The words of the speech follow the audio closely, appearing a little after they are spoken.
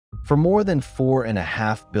For more than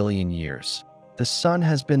 4.5 billion years, the sun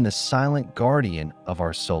has been the silent guardian of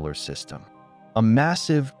our solar system, a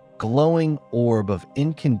massive, glowing orb of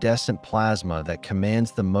incandescent plasma that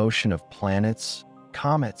commands the motion of planets,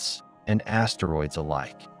 comets, and asteroids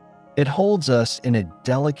alike. It holds us in a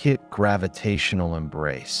delicate gravitational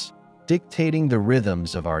embrace, dictating the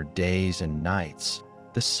rhythms of our days and nights,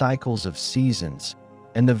 the cycles of seasons,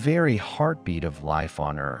 and the very heartbeat of life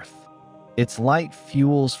on Earth. Its light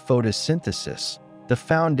fuels photosynthesis, the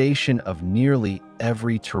foundation of nearly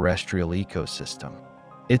every terrestrial ecosystem.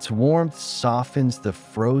 Its warmth softens the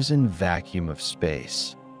frozen vacuum of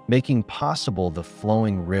space, making possible the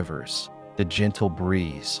flowing rivers, the gentle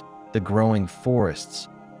breeze, the growing forests,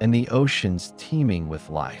 and the oceans teeming with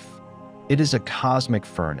life. It is a cosmic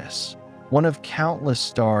furnace, one of countless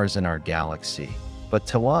stars in our galaxy, but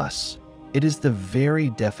to us, it is the very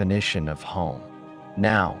definition of home.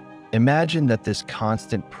 Now, imagine that this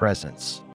constant presence,